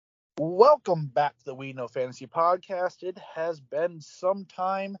Welcome back to the We Know Fantasy podcast. It has been some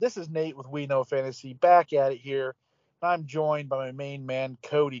time. This is Nate with We Know Fantasy, back at it here. I'm joined by my main man,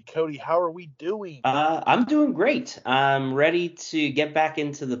 Cody. Cody, how are we doing? I'm doing great. I'm ready to get back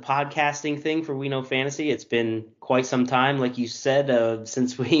into the podcasting thing for We Know Fantasy. It's been quite some time, like you said,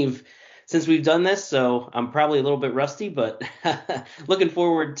 since we've done this. So I'm probably a little bit rusty, but looking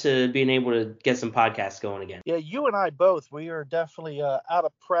forward to being able to get some podcasts going again. Yeah, you and I both. We are definitely out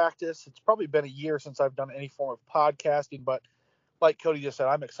of practice. It's probably been a year since I've done any form of podcasting, but like Cody just said,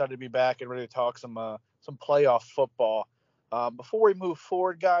 I'm excited to be back and ready to talk some playoff football. Before we move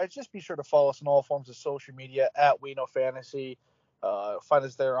forward, guys, just be sure to follow us on all forms of social media at We Know Fantasy. Find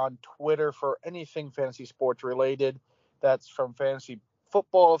us there on Twitter for anything fantasy sports related. That's from fantasy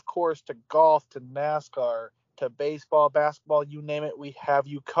football, of course, to golf, to NASCAR, to baseball, basketball, you name it, we have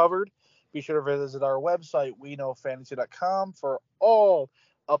you covered. Be sure to visit our website, weknowfantasy.com, for all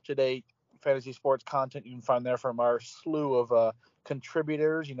up-to-date fantasy sports content you can find there from our slew of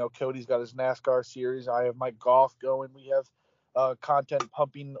contributors. You know, Cody's got his NASCAR series. I have my golf going. We have content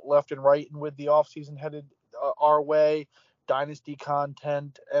pumping left and right, and with the offseason headed our way, dynasty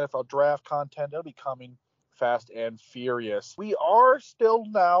content, NFL draft content, it'll be coming fast and furious. We are still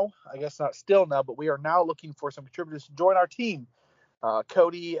now, I guess not still now, but we are now looking for some contributors to join our team.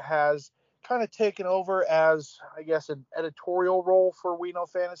 Cody has kind of taken over as, I guess, an editorial role for We Know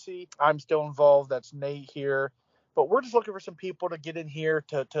Fantasy. I'm still involved. That's Nate here. But we're just looking for some people to get in here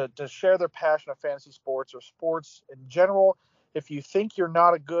to share their passion of fantasy sports or sports in general. If you think you're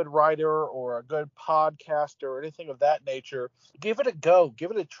not a good writer or a good podcaster or anything of that nature, give it a go.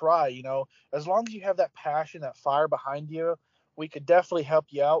 Give it a try. You know, as long as you have that passion, that fire behind you, we could definitely help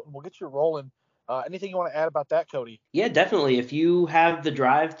you out and we'll get you rolling. Anything you want to add about that, Cody? Yeah, definitely. If you have the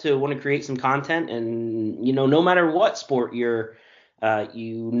drive to want to create some content, and no matter what sport you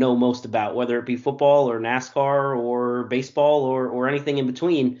know most about, whether it be football or NASCAR or baseball or anything in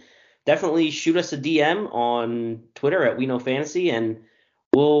between, definitely shoot us a DM on Twitter at We Know Fantasy, and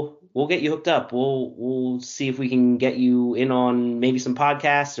we'll get you hooked up. We'll see if we can get you in on maybe some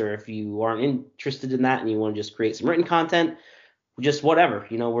podcasts, or if you aren't interested in that and you want to just create some written content, just whatever.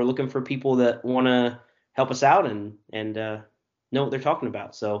 We're looking for people that want to help us out and know what they're talking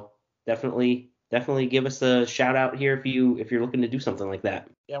about. So definitely give us a shout out here if you're looking to do something like that.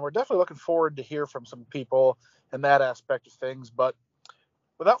 Yeah, we're definitely looking forward to hear from some people in that aspect of things. But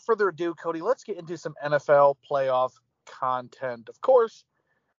without further ado, Cody, let's get into some NFL playoff content. Of course,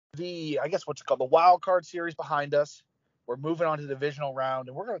 I guess what's it called, the wild card series behind us. We're moving on to the divisional round,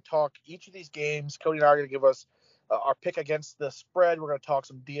 and we're going to talk each of these games. Cody and I are going to give us our pick against the spread. We're going to talk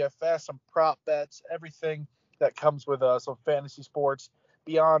some DFS, some prop bets, everything that comes with some fantasy sports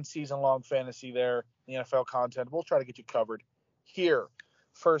beyond season-long fantasy there, the NFL content. We'll try to get you covered here.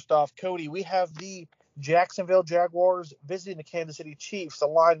 First off, Cody, we have the Jacksonville Jaguars visiting the Kansas City Chiefs. The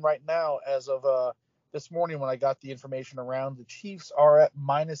line right now, as of this morning when I got the information around, the Chiefs are at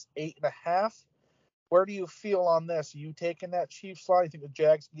 -8.5. Where do you feel on this? Are you taking that Chiefs line? You think the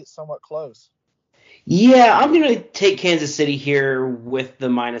Jags can get somewhat close? Yeah, I'm gonna take Kansas City here with the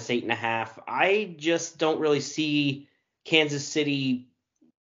 -8.5. I just don't really see Kansas City.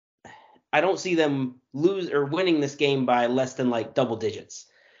 I don't see them lose or winning this game by less than like double digits.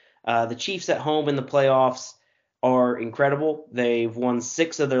 The Chiefs at home in the playoffs are incredible. They've won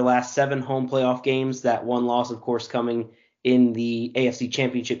 6 of their last 7 home playoff games. That one loss, of course, coming in the AFC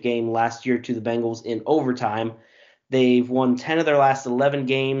Championship game last year to the Bengals in overtime. They've won 10 of their last 11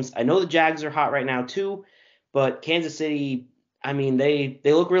 games. I know the Jags are hot right now too, but Kansas City, I mean, they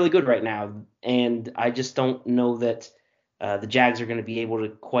look really good right now, and I just don't know that the Jags are going to be able to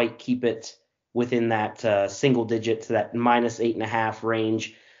quite keep it within that single digit to that -8.5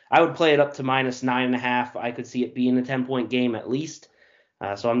 range. I would play it up to -9.5. I could see it being a 10-point game at least.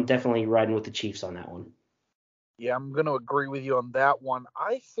 So I'm definitely riding with the Chiefs on that one. Yeah, I'm going to agree with you on that one.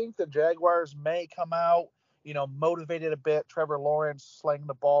 I think the Jaguars may come out, motivated a bit. Trevor Lawrence slinging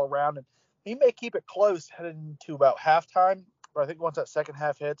the ball around, and he may keep it close heading to about halftime. But I think once that second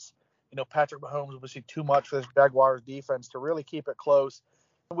half hits, Patrick Mahomes will see too much for this Jaguars defense to really keep it close.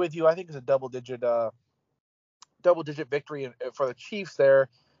 With you, I think it's a double digit victory for the Chiefs there.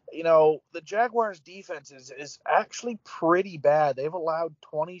 The Jaguars defense is actually pretty bad. They've allowed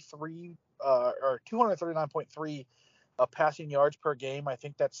 23 or 239.3 passing yards per game. I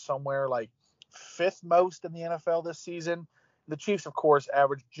think that's somewhere like fifth most in the NFL this season. The Chiefs, of course,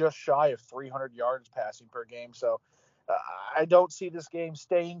 average just shy of 300 yards passing per game. So uh, I don't see this game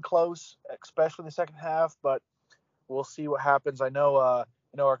staying close, especially in the second half, but we'll see what happens. I know,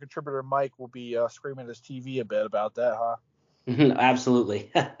 our contributor Mike will be screaming at his TV a bit about that, huh?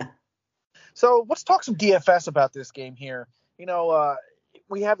 Absolutely. So let's talk some DFS about this game here.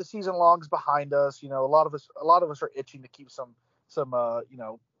 We have the season longs behind us. A lot of us are itching to keep some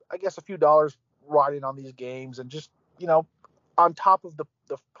I guess a few dollars riding on these games, and just on top of the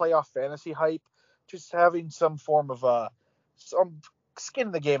playoff fantasy hype, just having some form of some skin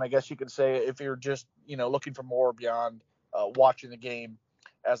in the game, I guess you could say, if you're just looking for more beyond watching the game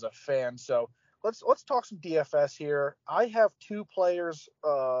as a fan. So let's talk some DFS here. I have two players,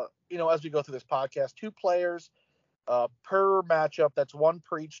 as we go through this podcast, two players per matchup. That's one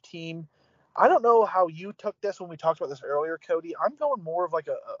per each team. I don't know how you took this when we talked about this earlier, Cody. I'm going more of like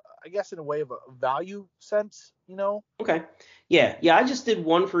I guess in a way of a value sense, Okay. Yeah. I just did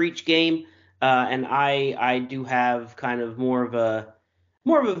one for each game, and I do have kind of more of a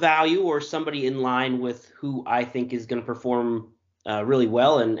value, or somebody in line with who I think is going to perform really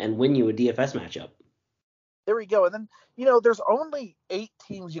well and win you a DFS matchup. There we go. And then there's only 8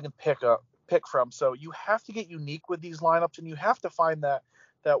 teams you can pick from, so you have to get unique with these lineups, and you have to find that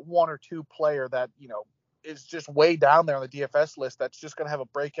one or two player that is just way down there on the DFS list that's just going to have a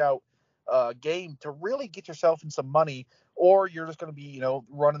breakout game to really get yourself in some money, or you're just going to be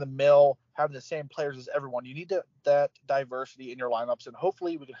running the mill, having the same players as everyone. You need that diversity in your lineups, and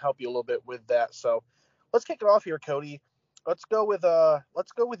hopefully we can help you a little bit with that. So let's kick it off here, Cody. Let's go with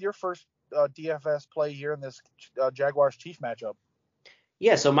your first DFS play here in this Jaguars Chief matchup.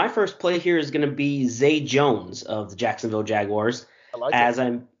 Yeah, so my first play here is going to be Zay Jones of the Jacksonville Jaguars. I like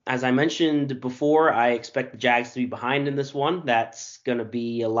it. As I mentioned before, I expect the Jags to be behind in this one. That's going to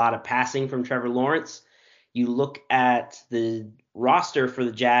be a lot of passing from Trevor Lawrence. You look at the roster for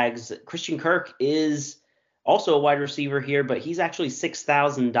the Jags, Christian Kirk is also a wide receiver here, but he's actually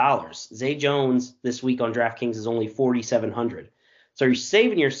 $6,000. Zay Jones this week on DraftKings is only $4,700. So you're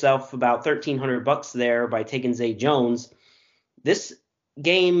saving yourself about $1,300 there by taking Zay Jones. This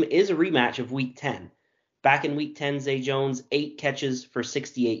game is a rematch of Week 10. Back in Week 10, Zay Jones, 8 catches for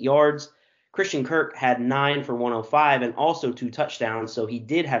 68 yards. Christian Kirk had 9 for 105 and also 2 touchdowns, so he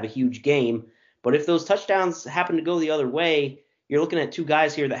did have a huge game. But if those touchdowns happen to go the other way, you're looking at 2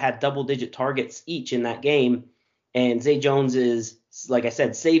 guys here that had double-digit targets each in that game. And Zay Jones is, like I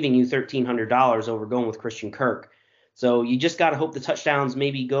said, saving you $1,300 over going with Christian Kirk. So you just got to hope the touchdowns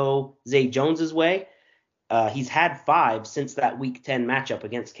maybe go Zay Jones's way. He's had 5 since that Week 10 matchup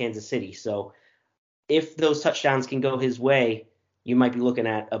against Kansas City. So if those touchdowns can go his way, you might be looking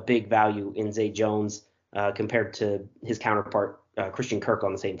at a big value in Zay Jones compared to his counterpart, Christian Kirk,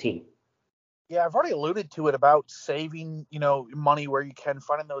 on the same team. Yeah, I've already alluded to it about saving, money where you can,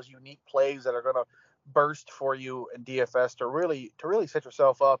 finding those unique plays that are going to burst for you in DFS to really set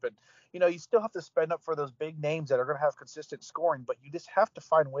yourself up. And, you still have to spend up for those big names that are going to have consistent scoring, but you just have to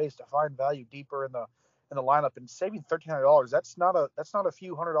find ways to find value deeper in the lineup. And saving $1,300, that's not a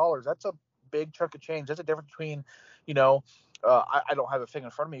few $100. That's a big chunk of change. That's a difference between, I don't have a thing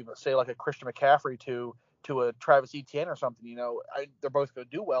in front of me, but say like a Christian McCaffrey to a Travis Etienne or something. They're both going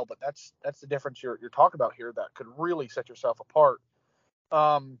to do well, but that's the difference you're talking about here that could really set yourself apart.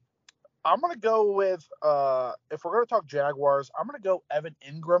 I'm going to go with, if we're going to talk Jaguars, I'm going to go Evan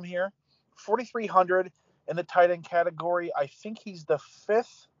Ingram here, 4,300 in the tight end category. I think he's the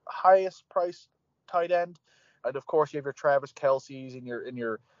 5th highest priced tight end, and of course you have your Travis Kelce's and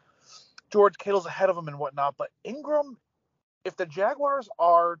your George Kittle's ahead of him and whatnot. But Ingram, if the Jaguars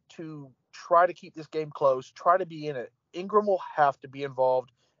are to try to keep this game close, try to be in it, Ingram will have to be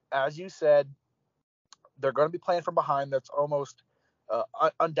involved. As you said, they're going to be playing from behind. That's almost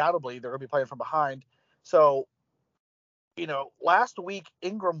undoubtedly they're going to be playing from behind. So, last week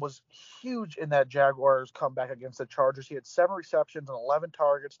Ingram was huge in that Jaguars comeback against the Chargers. He had 7 receptions and 11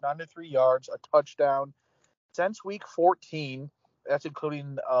 targets, 93 yards, a touchdown. Since week 14, that's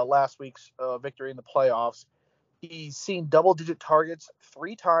including last week's victory in the playoffs, he's seen double-digit targets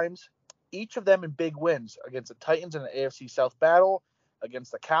 3 times, each of them in big wins against the Titans in an AFC South battle,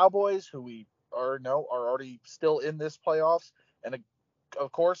 against the Cowboys, who we are already still in this playoffs, and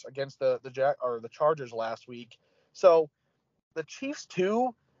of course against the Chargers last week. So the Chiefs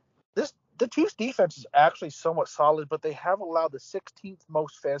too. The Chiefs defense is actually somewhat solid, but they have allowed the 16th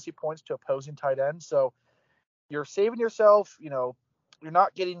most fantasy points to opposing tight ends. So you're saving yourself, you're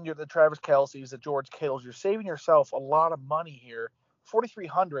not getting the Travis Kelce's, the George Kittles. You're saving yourself a lot of money here.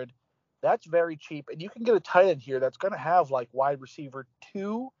 4,300, that's very cheap. And you can get a tight end here that's going to have like wide receiver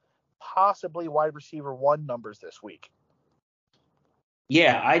 2, possibly wide receiver 1 numbers this week.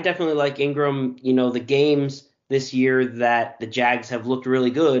 Yeah, I definitely like Ingram. The games this year that the Jags have looked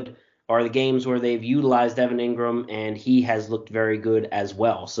really good are the games where they've utilized Evan Ingram, and he has looked very good as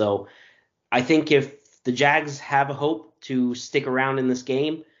well. So I think if the Jags have a hope to stick around in this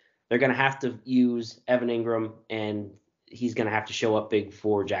game, they're going to have to use Evan Ingram, and he's going to have to show up big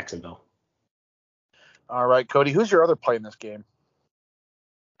for Jacksonville. All right, Cody, who's your other play in this game?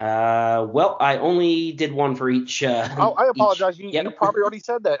 Well, I only did one for each. I apologize. Yep. You probably already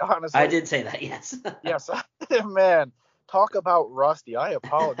said that, honestly. I did say that, yes. Yes. Man, talk about rusty. I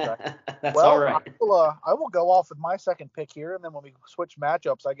apologize. That's all right. I will go off with my second pick here, and then when we switch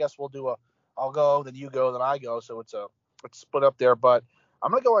matchups, I guess we'll do I'll go, then you go, then I go. So it's split up there. But I'm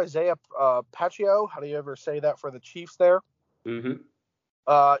going to go Isaiah Pacheco. How do you ever say that for the Chiefs there? Mm-hmm.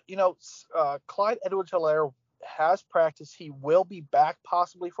 Clyde Edwards-Helaire has practiced. He will be back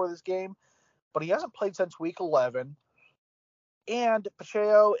possibly for this game, but he hasn't played since week 11. And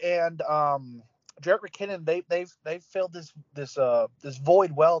Pacheco and Jerick McKinnon, they've filled this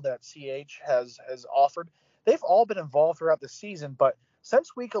void well that CH has offered. They've all been involved throughout the season, but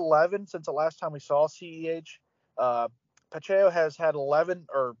since week 11, since the last time we saw CEH, Pacheco has had 11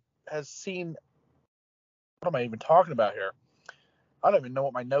 or has seen. What am I even talking about here? I don't even know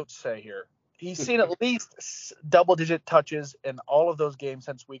what my notes say here. He's seen at least double-digit touches in all of those games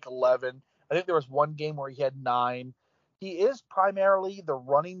since week 11. I think there was one game where he had 9. He is primarily the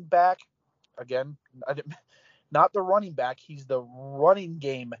running back. Again, not the running back. He's the running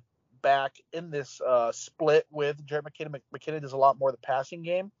game back in this split with Jerick McKinnon. McKinnon does a lot more of the passing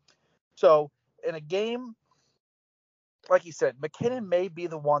game. So in a game, like you said, McKinnon may be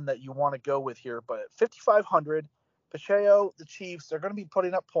the one that you want to go with here. But at 5,500, Pacheco, the Chiefs, they're going to be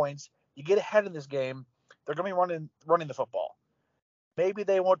putting up points. You get ahead in this game, they're going to be running the football. Maybe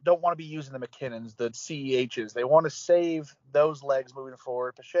they don't want to be using the McKinnons, the CEHs. They want to save those legs moving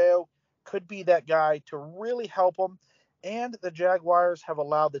forward. Pacheco could be that guy to really help them. And the Jaguars have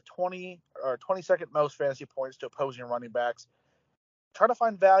allowed the 22nd most fantasy points to opposing running backs. Trying to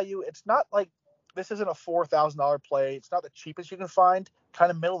find value. It's not like this isn't a $4,000 play. It's not the cheapest you can find, kind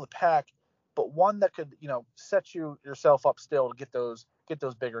of middle of the pack, but one that could, set yourself up still to get those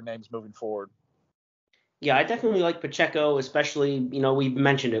bigger names moving forward. Yeah, I definitely like Pacheco, especially, we've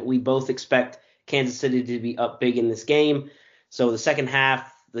mentioned it. We both expect Kansas City to be up big in this game. So the second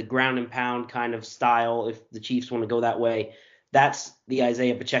half, the ground and pound kind of style, if the Chiefs want to go that way, that's the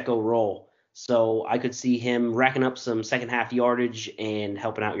Isaiah Pacheco role. So I could see him racking up some second half yardage and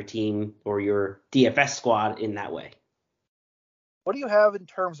helping out your team or your DFS squad in that way. What do you have in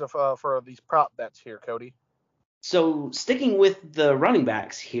terms of for these prop bets here, Cody? So sticking with the running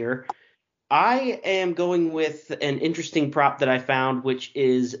backs here, I am going with an interesting prop that I found, which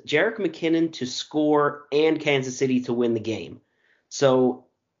is Jerick McKinnon to score and Kansas City to win the game. So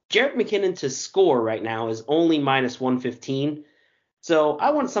Jerick McKinnon to score right now is only minus 115. So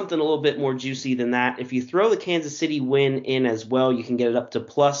I want something a little bit more juicy than that. If you throw the Kansas City win in as well, you can get it up to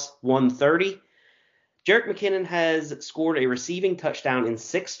plus 130. Jerick McKinnon has scored a receiving touchdown in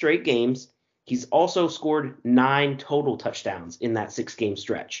 6 straight games. He's also scored 9 total touchdowns in that 6-game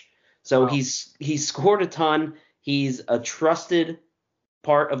stretch. So wow. He's scored a ton. He's a trusted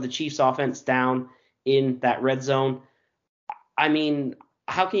part of the Chiefs offense down in that red zone. I mean,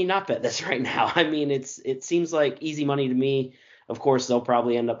 how can you not bet this right now? I mean, it seems like easy money to me. Of course, they'll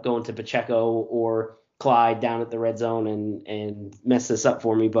probably end up going to Pacheco or Clyde down at the red zone and mess this up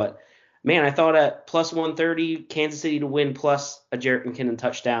for me. But, man, I thought at plus 130, Kansas City to win plus a Jerick McKinnon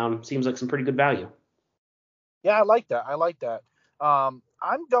touchdown seems like some pretty good value. Yeah, I like that.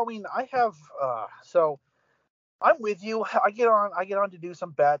 So I'm with you. I get on to do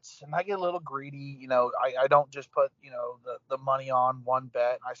some bets, and I get a little greedy. I don't just put, the money on one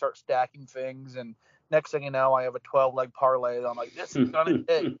bet. I start stacking things, and next thing you know, I have a 12-leg parlay. And I'm like, this is gonna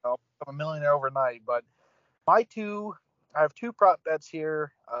hit. I'm a millionaire overnight. But I have 2 prop bets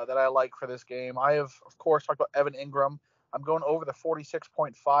here that I like for this game. I have, of course, talked about Evan Ingram. I'm going over the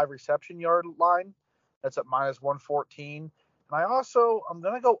 46.5 reception yard line. That's at minus 114. And I'm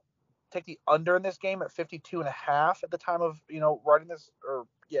going to go take the under in this game at 52.5 at the time of, writing this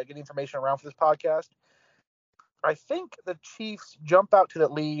getting information around for this podcast. I think the Chiefs jump out to the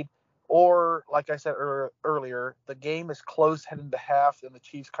lead, or like I said earlier, the game is close heading to half and the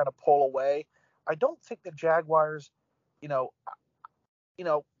Chiefs kind of pull away. I don't think the Jaguars,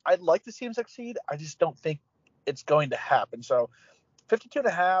 I'd like to see them succeed. I just don't think it's going to happen. So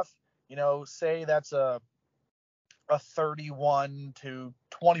 52.5, say that's a 31-21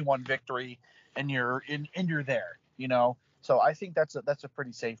 victory, and you're there, So I think that's a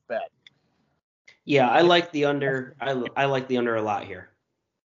pretty safe bet. Yeah, I like the under. I like the under a lot here.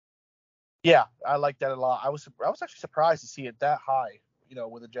 Yeah, I like that a lot. I was actually surprised to see it that high,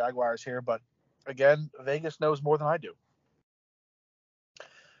 with the Jaguars here. But again, Vegas knows more than I do.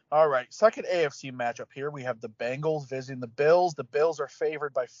 All right, second AFC matchup here. We have the Bengals visiting the Bills. The Bills are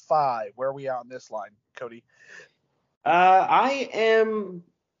favored by 5. Where are we at on this line, Cody? I am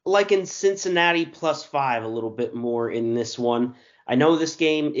liking Cincinnati +5 a little bit more in this one. I know this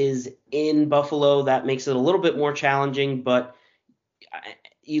game is in Buffalo. That makes it a little bit more challenging, but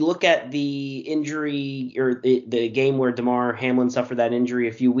you look at the injury or the game where Damar Hamlin suffered that injury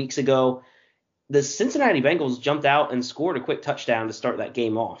a few weeks ago. The Cincinnati Bengals jumped out and scored a quick touchdown to start that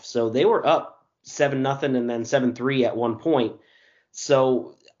game off. So they were up 7-0 and then 7-3 at one point.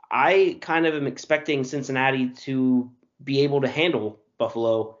 So I kind of am expecting Cincinnati to be able to handle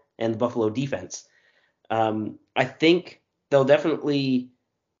Buffalo and the Buffalo defense. I think they'll definitely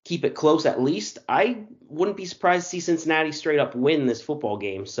keep it close at least. I wouldn't be surprised to see Cincinnati straight up win this football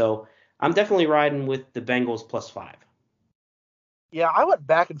game. So I'm definitely riding with the Bengals +5. Yeah, I went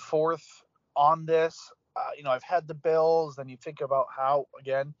back and forth on this. I've had the Bills, then you think about how,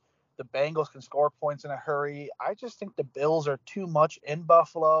 again, the Bengals can score points in a hurry. I just think the Bills are too much in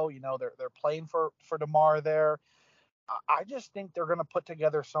Buffalo. They're playing for DeMar there. I just think they're going to put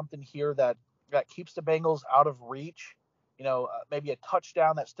together something here that keeps the Bengals out of reach. Maybe a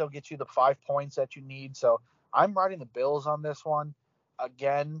touchdown that still gets you the 5 points that you need. So I'm riding the Bills on this one.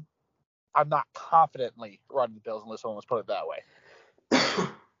 Again, I'm not confidently riding the Bills unless someone was put it that way.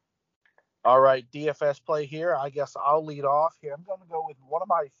 All right, DFS play here. I guess I'll lead off here. I'm going to go with one of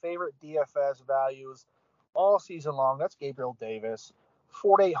my favorite DFS values all season long. That's Gabriel Davis,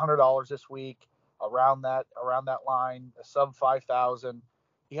 $4,800 this week, around that line, a sub 5,000.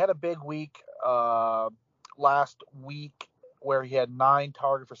 He had a big week last week where he had 9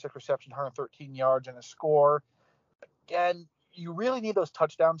 targets for 6 receptions, 113 yards, and a score. Again, you really need those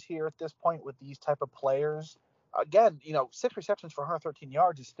touchdowns here at this point with these type of players. Again, 6 receptions for 113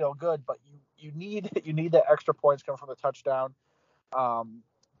 yards is still good, but you need the extra points coming from the touchdown.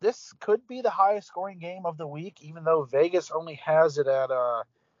 This could be the highest scoring game of the week, even though Vegas only has it at I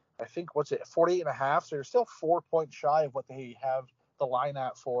think 48.5. So you're still 4 points shy of what they have the line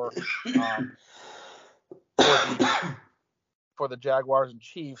at for the Jaguars and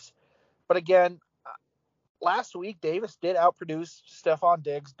Chiefs. But again, last week Davis did outproduce Stephon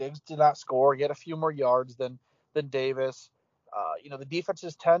Diggs. Diggs did not score. He had a few more yards than Davis. The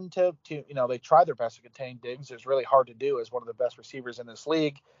defenses tend to they try their best to contain Diggs. It's really hard to do as one of the best receivers in this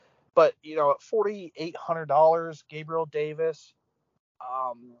league. But at $4,800, Gabriel Davis.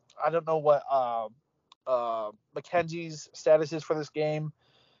 I don't know what McKenzie's status is for this game.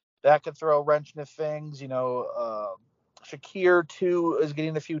 That could throw a wrench into things. Shakir too is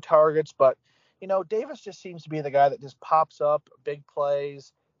getting a few targets, but Davis just seems to be the guy that just pops up big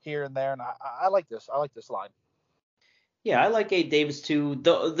plays here and there, and I like this. I like this line. Yeah, I like Gabe Davis too.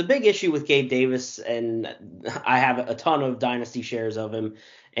 The big issue with Gabe Davis, and I have a ton of dynasty shares of him,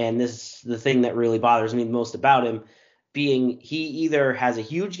 and this is the thing that really bothers me the most about him, being he either has a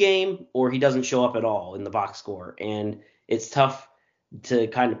huge game or he doesn't show up at all in the box score. And it's tough to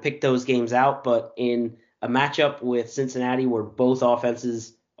kind of pick those games out, but in a matchup with Cincinnati where both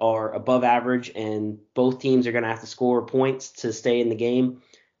offenses are above average and both teams are going to have to score points to stay in the game,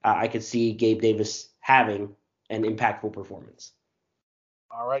 I could see Gabe Davis having an impactful performance.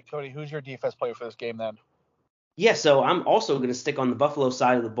 All right, Cody, who's your defense player for this game then? Yeah, so I'm also going to stick on the Buffalo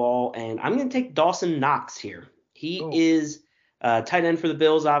side of the ball, and I'm going to take Dawson Knox here. He is tight end for the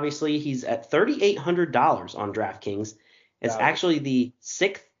Bills, obviously. He's at $3,800 on DraftKings. It's actually the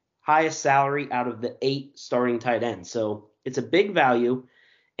 6th highest salary out of the 8 starting tight ends. So it's a big value,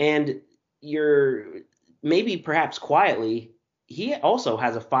 and you're maybe perhaps quietly, he also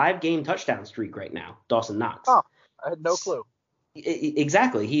has a 5-game touchdown streak right now, Dawson Knox. Oh, I had no clue.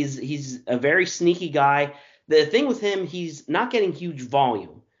 Exactly. He's a very sneaky guy. The thing with him, he's not getting huge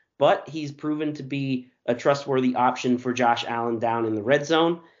volume, but he's proven to be a trustworthy option for Josh Allen down in the red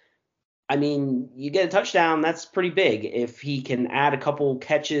zone. I mean, you get a touchdown, that's pretty big. If he can add a couple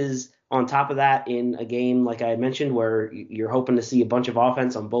catches on top of that in a game, like I had mentioned, where you're hoping to see a bunch of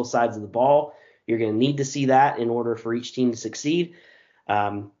offense on both sides of the ball, you're going to need to see that in order for each team to succeed.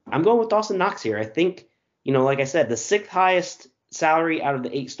 I'm going with Dawson Knox here. I think, like I said, the 6th highest salary out of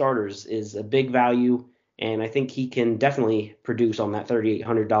the 8 starters is a big value, and I think he can definitely produce on that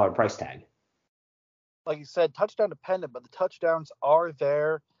 $3,800 price tag. Like you said, touchdown dependent, but the touchdowns are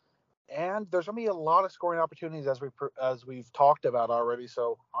there, and there's going to be a lot of scoring opportunities as we've talked about already.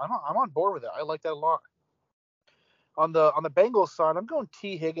 So I'm on board with it. I like that a lot. On the Bengals side, I'm going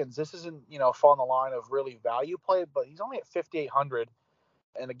T. Higgins. This isn't fall in the line of really value play, but he's only at 5,800,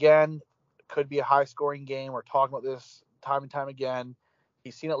 and again, could be a high scoring game. We're talking about this time and time again.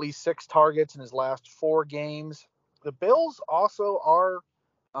 He's seen at least 6 targets in his last 4 games. The Bills also are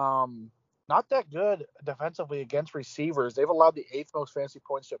Not that good defensively against receivers. They've allowed the 8th most fantasy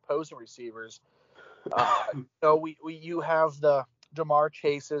points to opposing receivers. You have the Jamar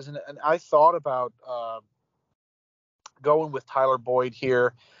Chases, and I thought about going with Tyler Boyd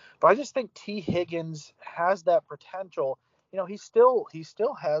here, but I just think T. Higgins has that potential. He still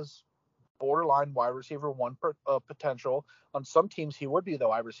has borderline wide receiver one potential. On some teams, he would be the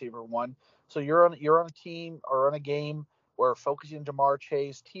wide receiver one. So you're on a team or on a game where focusing on Jamar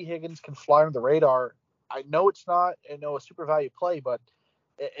Chase, T. Higgins can fly under the radar. I know it's not, a super value play, but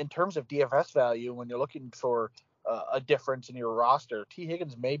in terms of DFS value, when you're looking for a difference in your roster, T.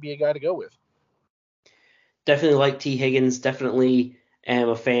 Higgins may be a guy to go with. Definitely like T. Higgins. Definitely am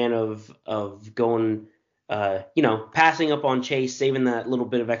a fan of going, passing up on Chase, saving that little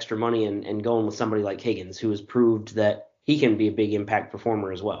bit of extra money, and going with somebody like Higgins, who has proved that he can be a big impact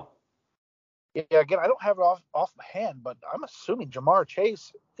performer as well. Yeah, again, I don't have it off my hand, but I'm assuming Jamar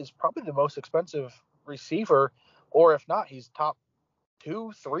Chase is probably the most expensive receiver, or if not, he's top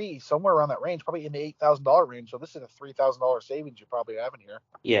 2, 3, somewhere around that range, probably in the $8,000 range. So this is a $3,000 savings you're probably having here.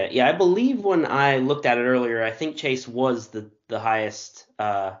 Yeah. I believe when I looked at it earlier, I think Chase was the highest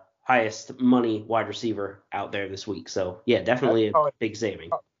money wide receiver out there this week. So yeah, definitely a big saving.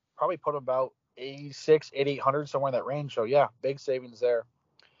 Probably put about 8,800 somewhere in that range. So yeah, big savings there.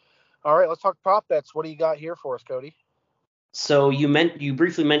 All right, let's talk prop bets. What do you got here for us, Cody? So you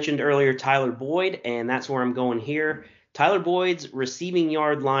briefly mentioned earlier Tyler Boyd, and that's where I'm going here. Tyler Boyd's receiving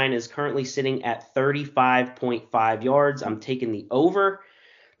yard line is currently sitting at 35.5 yards. I'm taking the over.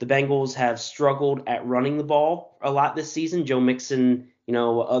 The Bengals have struggled at running the ball a lot this season. Joe Mixon,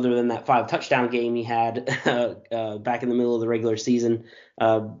 other than that 5-touchdown game he had back in the middle of the regular season,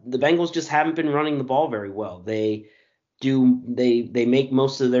 the Bengals just haven't been running the ball very well. They make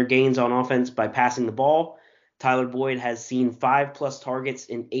most of their gains on offense by passing the ball. Tyler Boyd has seen 5+ targets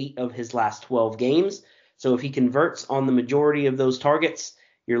in 8 of his last 12 games. So if he converts on the majority of those targets,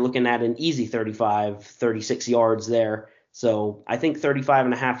 you're looking at an easy 35, 36 yards there. So I think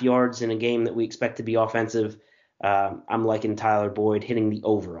 35.5 yards in a game that we expect to be offensive, I'm liking Tyler Boyd hitting the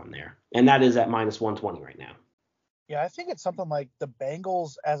over on there. And that is at -120 right now. Yeah, I think it's something like the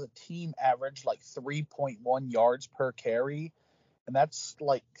Bengals as a team average like 3.1 yards per carry. And that's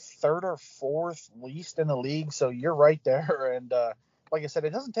like 3rd or 4th least in the league. So you're right there. And like I said, it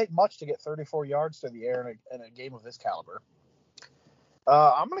doesn't take much to get 34 yards through the air in a game of this caliber.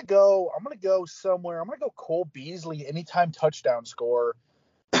 I'm gonna go somewhere. I'm gonna go Cole Beasley anytime touchdown score.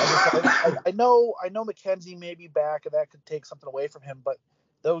 I know McKenzie may be back, and that could take something away from him. But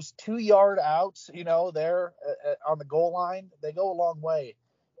those 2-yard outs, there on the goal line, they go a long way.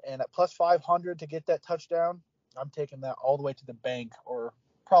 And at plus 500 to get that touchdown, I'm taking that all the way to the bank, or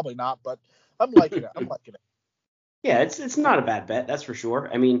probably not, but I'm liking it. Yeah, it's not a bad bet, that's for sure.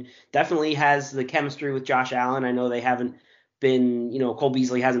 I mean, definitely has the chemistry with Josh Allen. I know they haven't been, Cole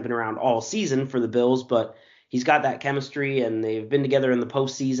Beasley hasn't been around all season for the Bills, but he's got that chemistry, and they've been together in the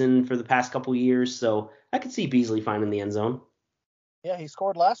postseason for the past couple years. So I could see Beasley finding the end zone. Yeah, he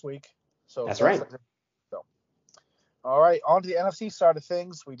scored last week. So that's right. So, all right, on to the NFC side of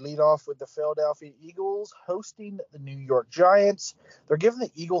things. We lead off with the Philadelphia Eagles hosting the New York Giants. They're giving the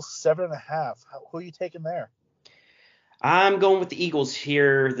Eagles 7.5. Who are you taking there? I'm going with the Eagles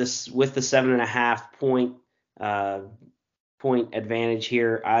here. With the 7.5 point advantage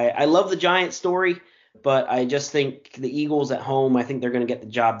here. I love the Giants story, but I just think the Eagles at home, I think they're going to get the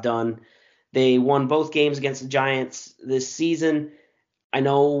job done. They won both games against the Giants this season. I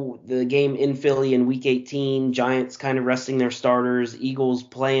know the game in Philly in Week 18, Giants kind of resting their starters, Eagles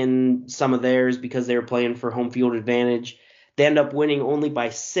playing some of theirs because they were playing for home field advantage. They end up winning only by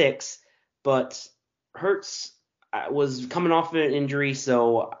 6, but Hurts was coming off of an injury,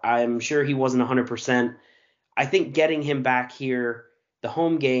 so I'm sure he wasn't 100%. I think getting him back here, the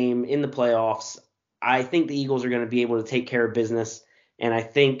home game in the playoffs, I think the Eagles are going to be able to take care of business, and I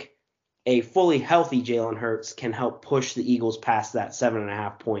think a fully healthy Jalen Hurts can help push the Eagles past that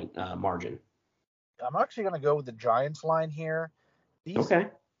 7.5 point margin. I'm actually going to go with the Giants line here. Okay.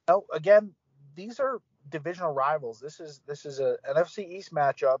 Again, these are divisional rivals. This is a NFC East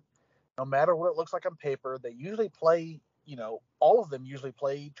matchup. No matter what it looks like on paper, they usually play. All of them usually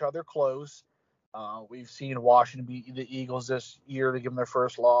play each other close. We've seen Washington beat the Eagles this year to give them their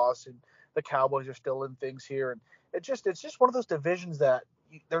first loss, and the Cowboys are still in things here. And it's just one of those divisions that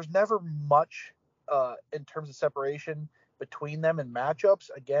there's never much in terms of separation between them in matchups.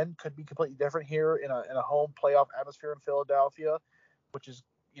 Again, could be completely different here in a home playoff atmosphere in Philadelphia, which is,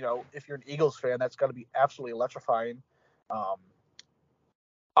 if you're an Eagles fan, that's got to be absolutely electrifying.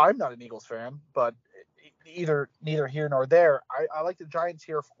 I'm not an Eagles fan, but neither here nor there. I like the Giants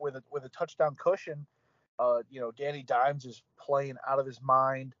here with a touchdown cushion. Danny Dimes is playing out of his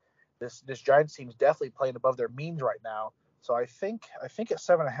mind. This Giants team is definitely playing above their means right now. So I think at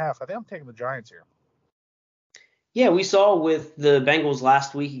 7.5, I think I'm taking the Giants here. Yeah, we saw with the Bengals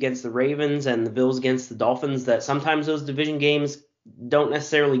last week against the Ravens and the Bills against the Dolphins that sometimes those division games don't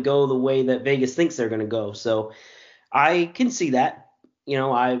necessarily go the way that Vegas thinks they're going to go. So I can see that.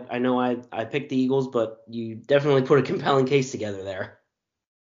 I know I picked the Eagles, but you definitely put a compelling case together there.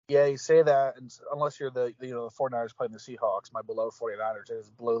 Yeah, you say that, and unless you're the 49ers playing the Seahawks, my beloved 49ers, they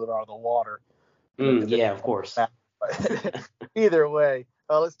just blow them out of the water. Yeah, of course. Either way,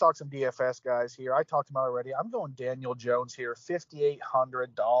 let's talk some DFS guys here. I talked about already. I'm going Daniel Jones here,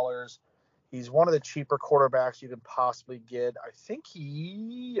 $5,800. He's one of the cheaper quarterbacks you can possibly get. I think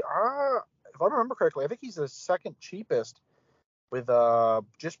if I remember correctly, I think he's the second cheapest with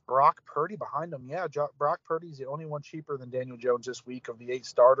just Brock Purdy behind him. Yeah, Brock Purdy's the only one cheaper than Daniel Jones this week of the 8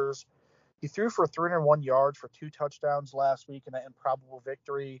 starters. He threw for 301 yards for 2 touchdowns last week in that improbable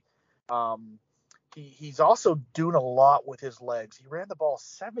victory. He's also doing a lot with his legs. He ran the ball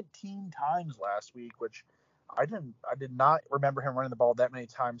 17 times last week, which I did not remember him running the ball that many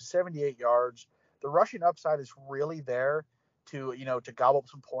times. 78 yards. The rushing upside is really there to gobble up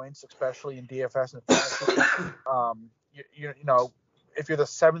some points, especially in DFS and fantasy. If you're the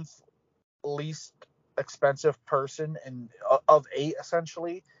 7th least expensive person of 8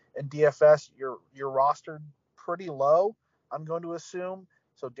 essentially in DFS, you're rostered pretty low, I'm going to assume.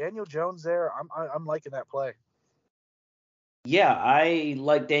 So Daniel Jones there, I'm liking that play. Yeah, I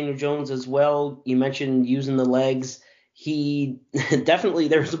like Daniel Jones as well. You mentioned using the legs. He definitely,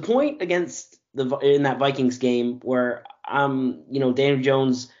 there was a point in that Vikings game where Daniel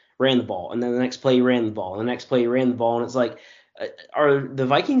Jones ran the ball, and then the next play he ran the ball, and the next play he ran the ball, and it's like, are the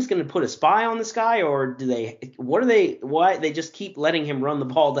Vikings going to put a spy on this guy, or why they just keep letting him run the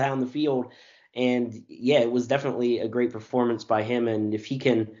ball down the field? And yeah, it was definitely a great performance by him, and if he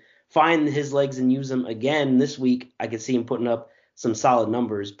can find his legs and use them again this week, I could see him putting up some solid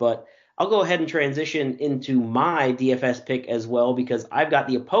numbers. But I'll go ahead and transition into my DFS pick as well, because I've got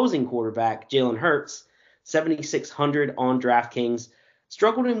the opposing quarterback, Jalen Hurts, 7,600 on DraftKings.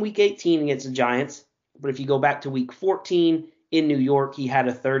 Struggled in Week 18 against the Giants, but if you go back to Week 14 in New York, he had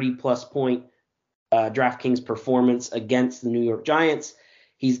a 30-plus point DraftKings performance against the New York Giants.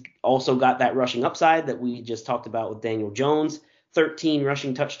 He's also got that rushing upside that we just talked about with Daniel Jones. 13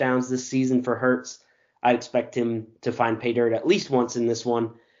 rushing touchdowns this season for Hurts. I expect him to find pay dirt at least once in this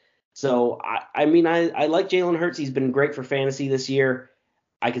one. So, I like Jalen Hurts. He's been great for fantasy this year.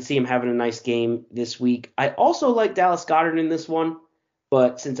 I could see him having a nice game this week. I also like Dallas Goedert in this one,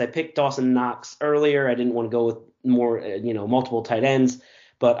 but since I picked Dawson Knox earlier, I didn't want to go with more, multiple tight ends.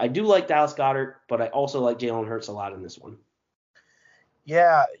 But I do like Dallas Goedert, but I also like Jalen Hurts a lot in this one.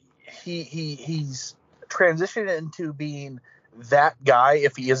 Yeah, he's transitioned into being that guy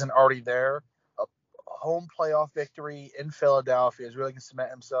if he isn't already there. A home playoff victory in Philadelphia is really going to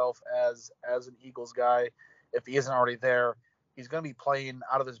cement himself as an Eagles guy if he isn't already there. He's going to be playing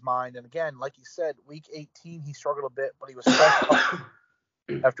out of his mind. And again, like you said, Week 18 he struggled a bit, but he was fresh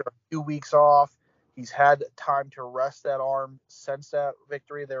after a few weeks off. He's had time to rest that arm since that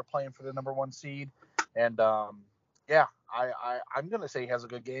victory. They were playing for the number 1 seed, and I'm going to say he has a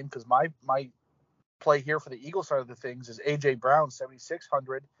good game because my play here for the Eagles side of the things is A.J. Brown,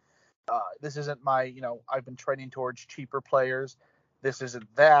 7,600. This isn't I've been trending towards cheaper players. This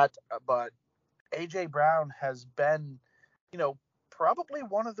isn't that, but A.J. Brown has been, probably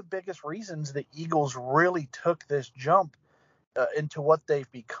one of the biggest reasons the Eagles really took this jump into what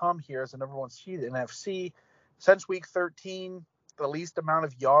they've become here as the number 1 seed in NFC. Since Week 13, the least amount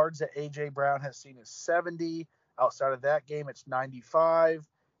of yards that A.J. Brown has seen is 70. Outside of that game, it's 95.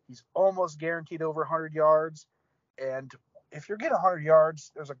 He's almost guaranteed over 100 yards. And if you're getting 100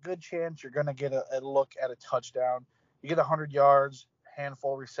 yards, there's a good chance you're going to get a look at a touchdown. You get 100 yards,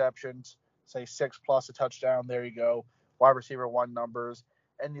 handful of receptions, say 6+ a touchdown. There you go. Wide receiver 1 numbers.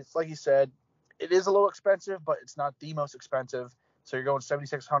 And it's like you said, it is a little expensive, but it's not the most expensive. So you're going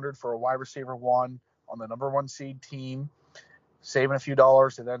 7,600 for a wide receiver 1 on the number 1 seed team, saving a few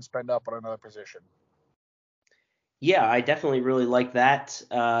dollars to then spend up on another position. Yeah, I definitely really like that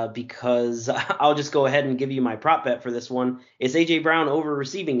because I'll just go ahead and give you my prop bet for this one. It's A.J. Brown over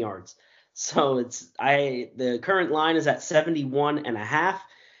receiving yards. So the current line is at 71.5.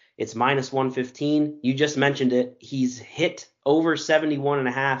 It's -115. You just mentioned it. He's hit over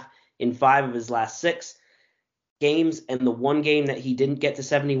 71.5 in 5 of his last 6 games, and the one game that he didn't get to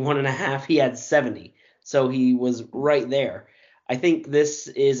 71.5, he had 70. So he was right there. I think this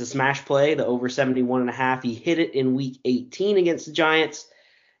is a smash play, the over 71.5. He hit it in week 18 against the Giants.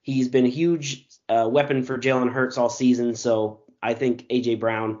 He's been a huge weapon for Jalen Hurts all season, so I think A.J.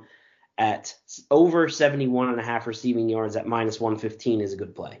 Brown at over 71.5 receiving yards at minus 115 is a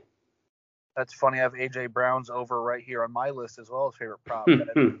good play. That's funny. I have A.J. Brown's over right here on my list as well as favorite prop bet.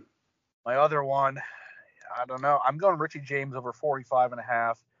 My other one, I don't know. I'm going Richie James over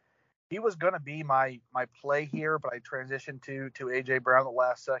 45.5. He was going to be my play here, but I transitioned to A.J. Brown the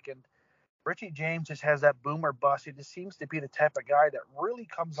last second. Richie James just has that boomer bust. He just seems to be the type of guy that really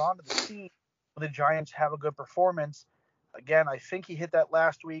comes onto the scene when the Giants have a good performance. Again, I think he hit that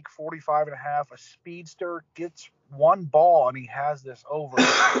last week, 45.5. A speedster, gets one ball, and he has this over.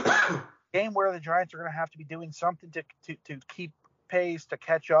 Game where the Giants are going to have to be doing something to keep pace, to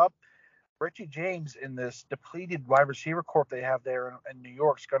catch up. Richie James in this depleted wide receiver corp they have there in New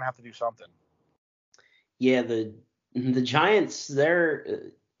York is going to have to do something. Yeah, the Giants,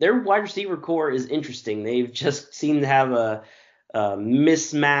 their wide receiver core is interesting. They've just seemed to have a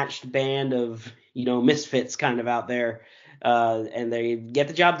mismatched band of misfits kind of out there, and they get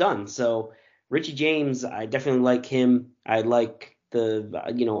the job done. So Richie James, I definitely like him. I like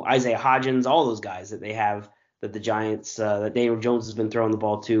the Isaiah Hodgins, all those guys that they have, that the Giants, that Daniel Jones has been throwing the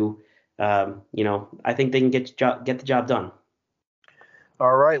ball to. I think they can get the job done.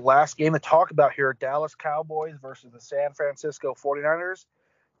 All right, last game to talk about here: Dallas Cowboys versus the San Francisco 49ers.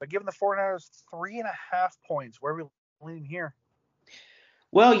 But giving the 49ers 3.5 points, where are we leaning here?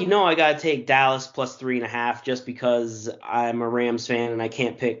 Well, I got to take Dallas plus 3.5 just because I'm a Rams fan and I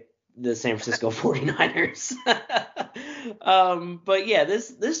can't pick the San Francisco 49ers. But yeah,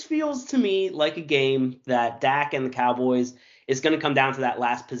 this feels to me like a game that Dak and the Cowboys is going to come down to that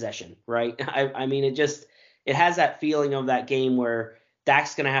last possession, right? I mean, it has that feeling of that game where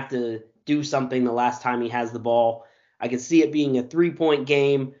Dak's going to have to do something the last time he has the ball. I could see it being a 3-point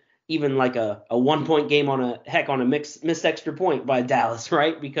game, even like a 1-point game on a missed extra point by Dallas,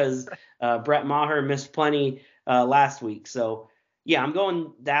 right? Because Brett Maher missed plenty last week. So yeah, I'm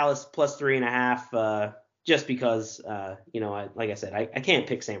going Dallas plus 3.5 just because like I said, I can't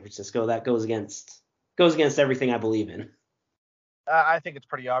pick San Francisco. That goes against everything I believe in. I think it's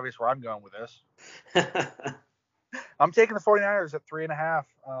pretty obvious where I'm going with this. I'm taking the 49ers at 3.5.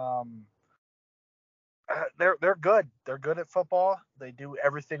 They're good. They're good at football. They do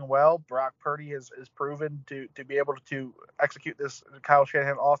everything well. Brock Purdy is proven to be able to execute this Kyle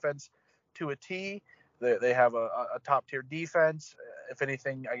Shanahan offense to a T. They have a top tier defense. If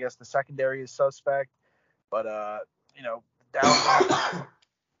anything, I guess the secondary is suspect. But down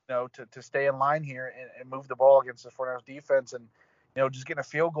to stay in line here and move the ball against the 49ers defense, and just getting a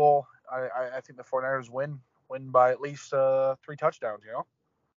field goal. I think the 49ers win by at least 3 touchdowns.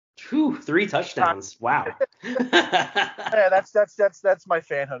 Whew, 3 touchdowns. Wow. Yeah, that's my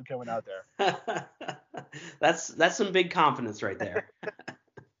fanhood coming out there. That's some big confidence right there.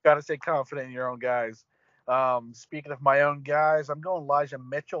 Got to stay confident in your own guys. Speaking of my own guys, I'm going Elijah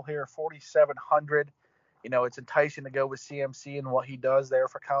Mitchell here, 4,700. It's enticing to go with CMC and what he does there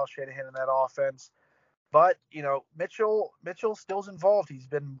for Kyle Shanahan in that offense. But, Mitchell still's involved. He's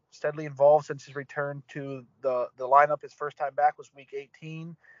been steadily involved since his return to the lineup. His first time back was week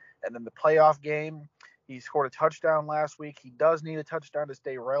 18. And then the playoff game, he scored a touchdown last week. He does need a touchdown to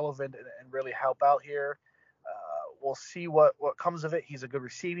stay relevant and really help out here. We'll see what comes of it. He's a good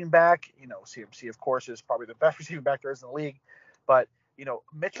receiving back. CMC, of course, is probably the best receiving back there is in the league. But,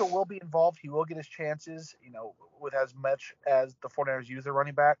 Mitchell will be involved. He will get his chances, with as much as the 49ers use their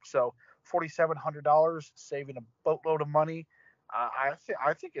running back. So $4,700, saving a boatload of money. I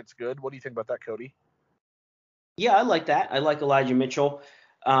think it's good. What do you think about that, Cody? Yeah, I like that. I like Elijah Mitchell.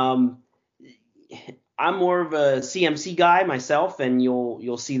 I'm more of a CMC guy myself, and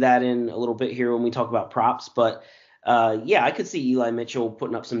you'll see that in a little bit here when we talk about props. But yeah, I could see Eli Mitchell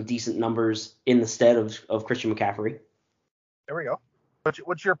putting up some decent numbers in the stead of Christian McCaffrey. There we go.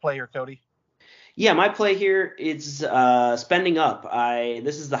 What's your play here, Cody? Yeah, my play here is spending up.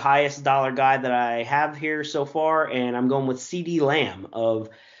 This is the highest dollar guy that I have here so far, and I'm going with CeeDee Lamb of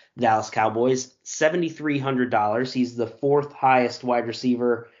Dallas Cowboys, $7,300. He's the 4th highest wide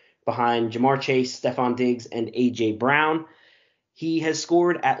receiver behind Jamar Chase, Stephon Diggs, and A.J. Brown. He has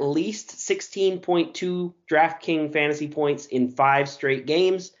scored at least 16.2 DraftKings fantasy points in 5 straight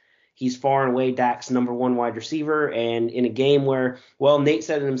games. He's far and away Dak's number 1 wide receiver, and in a game where, well, Nate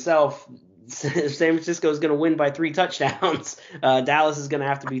said it himself, San Francisco is going to win by 3 touchdowns. Dallas is going to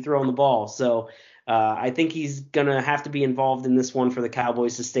have to be throwing the ball. So I think he's going to have to be involved in this one for the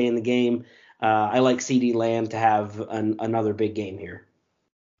Cowboys to stay in the game. I like CeeDee Lamb to have another big game here.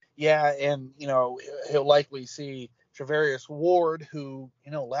 Yeah, and he'll likely see Travarius Ward, who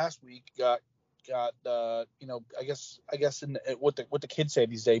last week got I guess in what the kids say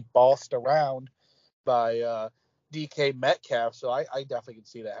these days, bossed around by DK Metcalf. So I definitely can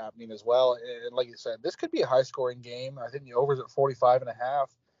see that happening as well. And like you said, this could be a high scoring game. I think the over's at 45.5.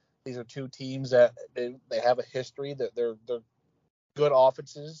 These are two teams that they have a history that they're good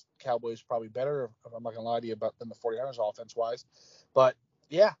offenses. Cowboys probably better, if I'm not gonna lie to you, about than the 49ers offense wise. But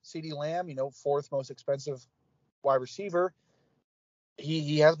yeah, CeeDee Lamb, fourth most expensive wide receiver.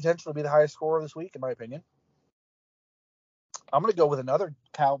 He has potential to be the highest scorer this week, in my opinion. I'm going to go with another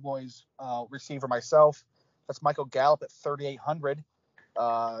Cowboys receiver myself. That's Michael Gallup at 3,800.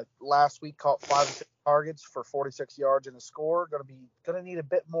 Last week caught 5 or 6 targets for 46 yards and a score. Going to need a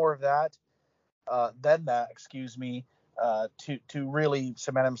bit more of that to really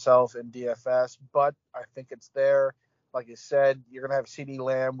cement himself in DFS. But I think it's there. Like you said, you're going to have CeeDee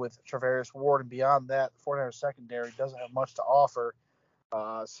Lamb with Travarius Ward, and beyond that, the 49ers secondary doesn't have much to offer.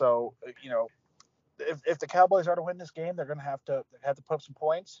 So if the Cowboys are to win this game, they're going to have to put up some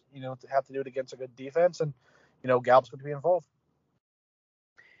points. To have to do it against a good defense, and Gallup's going to be involved.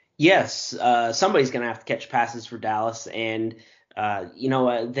 Yes, somebody's going to have to catch passes for Dallas, and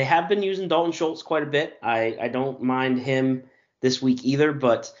they have been using Dalton Schultz quite a bit. I don't mind him this week either,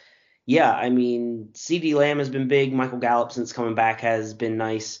 but yeah, I mean, CeeDee Lamb has been big. Michael Gallup, since coming back, has been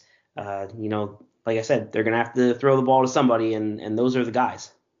nice. Like I said, they're going to have to throw the ball to somebody, and those are the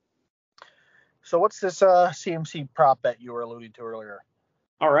guys. So what's this CMC prop bet you were alluding to earlier?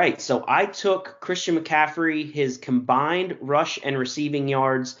 All right, so I took Christian McCaffrey, his combined rush and receiving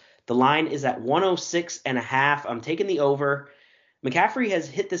yards. The line is at 106.5. I'm taking the over. McCaffrey has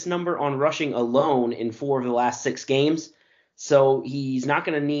hit this number on rushing alone in 4 of the last 6 games, so he's not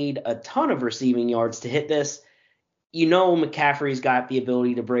going to need a ton of receiving yards to hit this. McCaffrey's got the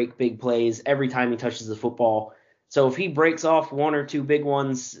ability to break big plays every time he touches the football. So if he breaks off 1 or 2 big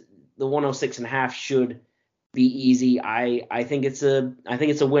ones, the 106.5 should be easy. I think it's a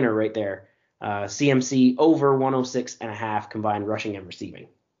winner right there. CMC over 106.5 combined rushing and receiving.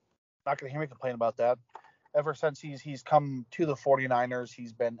 Not going to hear me complain about that. Ever since he's come to the 49ers,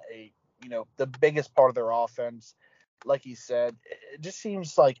 he's been the biggest part of their offense. Like he said, it just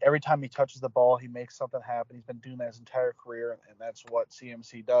seems like every time he touches the ball, he makes something happen. He's been doing that his entire career, and that's what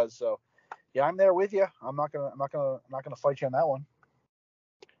CMC does. So, yeah, I'm there with you. I'm not gonna fight you on that one.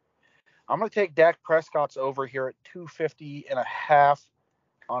 I'm gonna take Dak Prescott's over here at 250.5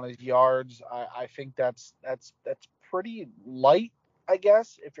 on his yards. I think that's pretty light, I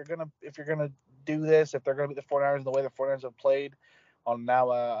guess. If you're gonna do this, if they're gonna beat the 49ers the way the 49ers have played on now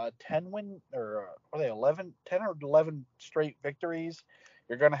a 10 win, or are they 10 or 11 straight victories,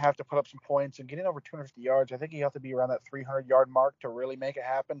 you're going to have to put up some points, and getting over 250 yards, I think you have to be around that 300-yard mark to really make it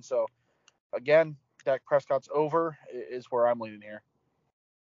happen. So, again, Dak Prescott's over is where I'm leaning here.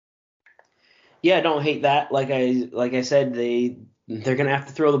 Yeah, I don't hate that. Like I said, they're going to have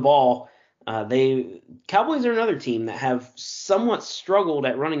to throw the ball. Cowboys are another team that have somewhat struggled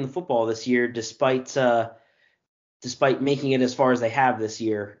at running the football this year, despite making it as far as they have this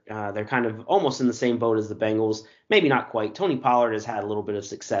year. They're kind of almost in the same boat as the Bengals. Maybe not quite. Tony Pollard has had a little bit of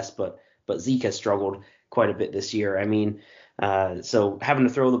success, but Zeke has struggled quite a bit this year. I mean, so having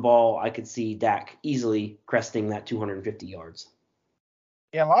to throw the ball, I could see Dak easily cresting that 250 yards.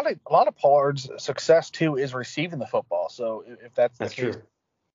 Yeah, a lot of Pollard's success too is receiving the football. So if that's the case, true.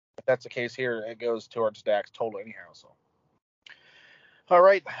 If that's the case here, it goes towards Dak's total anyhow. So. All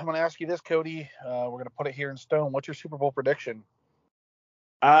right, I'm going to ask you this, Cody. We're going to put it here in stone. What's your Super Bowl prediction?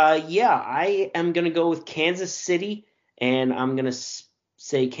 I am going to go with Kansas City, and I'm going to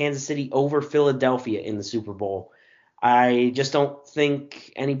say Kansas City over Philadelphia in the Super Bowl. I just don't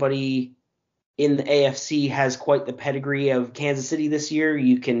think anybody in the AFC has quite the pedigree of Kansas City this year.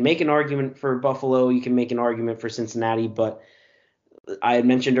 You can make an argument for Buffalo, you can make an argument for Cincinnati, but I had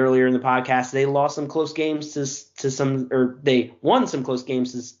mentioned earlier in the podcast they lost some close games to some, or they won some close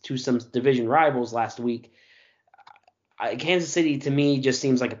games to some division rivals last week. Kansas City to me just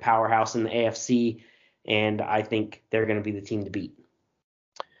seems like a powerhouse in the AFC, and I think they're going to be the team to beat.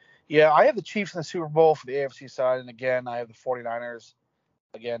 Yeah, I have the Chiefs in the Super Bowl for the AFC side, and again, I have the 49ers.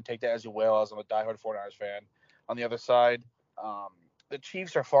 Again, take that as you will, as I'm a diehard 49ers fan. On the other side, the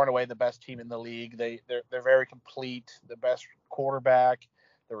Chiefs are far and away the best team in the league. They're very complete. The best quarterback,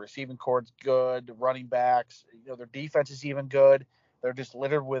 the receiving corps good, the running backs. Their defense is even good. They're just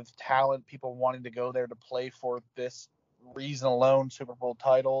littered with talent. People wanting to go there to play for this reason alone, Super Bowl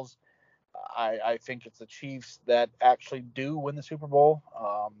titles. I think it's the Chiefs that actually do win the Super Bowl.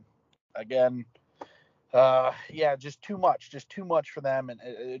 Again, Yeah, just too much for them, and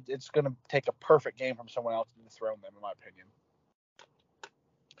it's going to take a perfect game from someone else to dethrone them, in my opinion.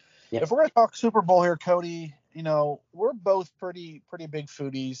 Yep. If we're going to talk Super Bowl here, Cody, we're both pretty big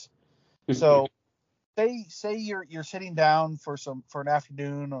foodies. So say you're sitting down for an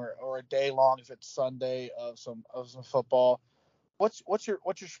afternoon or a day long if it's Sunday of some football. What's your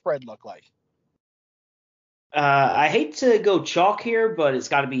spread look like? I hate to go chalk here, but it's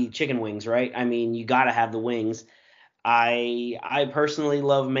got to be chicken wings, right? I mean, you got to have the wings. I personally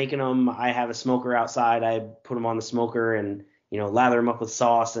love making them. I have a smoker outside. I put them on the smoker and lather them up with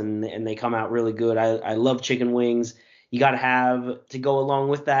sauce, and they come out really good. I love chicken wings. You got to have to go along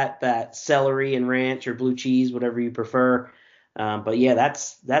with that celery and ranch or blue cheese, whatever you prefer. But yeah,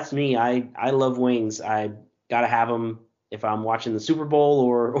 that's me. I love wings. I got to have them if I'm watching the Super Bowl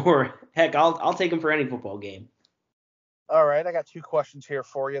or heck, I'll take them for any football game. All right, I got 2 questions here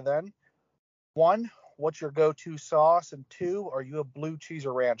for you then. 1, what's your go-to sauce? And 2, are you a blue cheese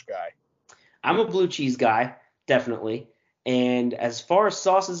or ranch guy? I'm a blue cheese guy, definitely. And as far as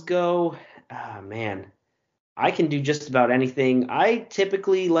sauces go, man, I can do just about anything. I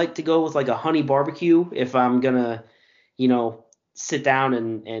typically like to go with like a honey barbecue if I'm gonna, you know, sit down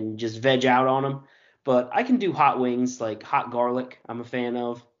and just veg out on them. But I can do hot wings, like hot garlic. I'm a fan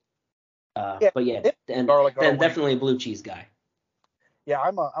of. Yeah, But yeah, dip and garlic on a then wing. definitely a blue cheese guy. Yeah,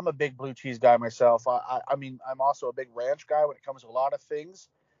 I'm a big blue cheese guy myself. I mean, I'm also a big ranch guy when it comes to a lot of things,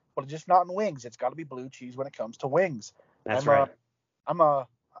 but just not in wings. It's got to be blue cheese when it comes to wings. That's I'm a right. I'm a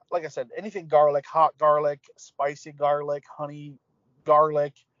like I said, anything garlic, hot garlic, spicy garlic, honey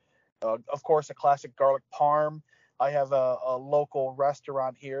garlic. Of course, a classic garlic parm. I have a local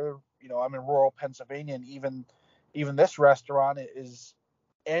restaurant here. I'm in rural Pennsylvania, and even this restaurant is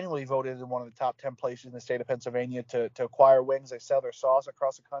annually voted in one of the top 10 places in the state of Pennsylvania to acquire wings. They sell their sauce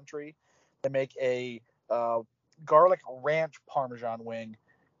across the country. They make a garlic ranch Parmesan wing.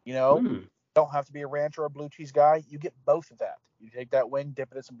 Hmm. Don't have to be a ranch or a blue cheese guy. You get both of that. You take that wing,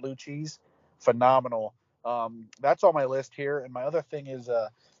 dip it in some blue cheese. Phenomenal. That's on my list here. And my other thing is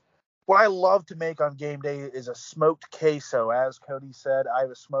what I love to make on game day is a smoked queso. As Cody said, I have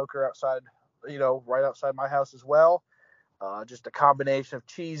a smoker outside, right outside my house as well. Just a combination of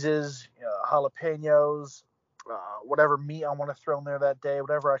cheeses, jalapenos, whatever meat I want to throw in there that day,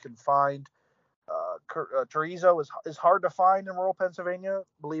 whatever I can find. Chorizo is hard to find in rural Pennsylvania,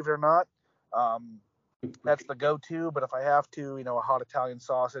 believe it or not. Um, that's the go-to. But if I have to, a hot Italian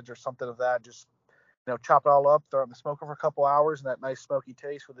sausage or something of that, just chop it all up, throw it in the smoker for a couple hours, and that nice smoky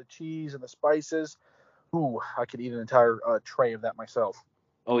taste with the cheese and the spices. Ooh, I could eat an entire tray of that myself.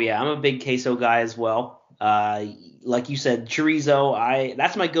 Oh yeah, I'm a big queso guy as well. Like you said, chorizo.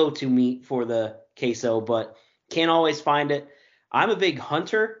 That's my go-to meat for the queso, but can't always find it. I'm a big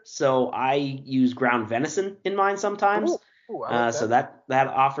hunter, so I use ground venison in mine sometimes. Ooh, I like So that. that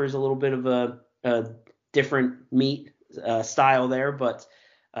offers a little bit of a different meat style there, but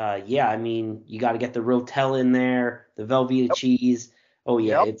yeah, I mean you got to get the Rotel in there, the Velveeta Yep. cheese. Oh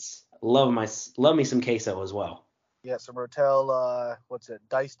yeah, Yep. it's love me some queso as well. Yeah, some Rotel, what's it?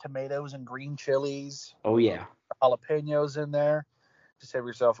 Diced tomatoes and green chilies, Oh yeah, jalapenos in there. Just have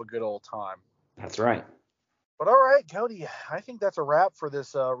yourself a good old time. that's right. But all right, Cody, I think that's a wrap for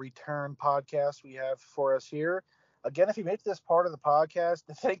this return podcast we have for us here. Again, if you made this part of the podcast,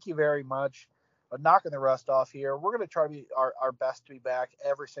 thank you very much. Knocking the rust off here. We're going to try to be our best to be back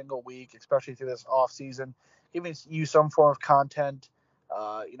every single week, especially through this off season, giving you some form of content.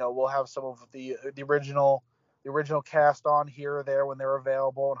 We'll have some of the original cast on here or there when they're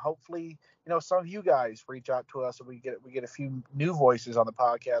available, and hopefully, some of you guys reach out to us and we get a few new voices on the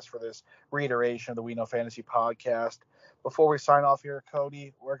podcast for this reiteration of the We Know Fantasy podcast. Before we sign off here,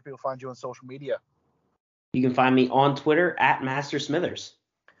 Cody, where can people find you on social media? You can find me on Twitter at Master Smithers.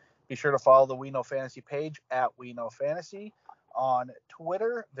 Be sure to follow the We Know Fantasy page at We Know Fantasy on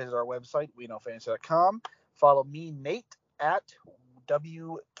Twitter. Visit our website, WeKnowFantasy.com. Follow me, Nate, at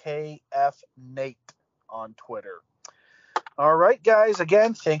WKF Nate on Twitter. All right, guys.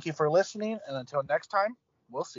 Again, thank you for listening. And until next time, we'll see.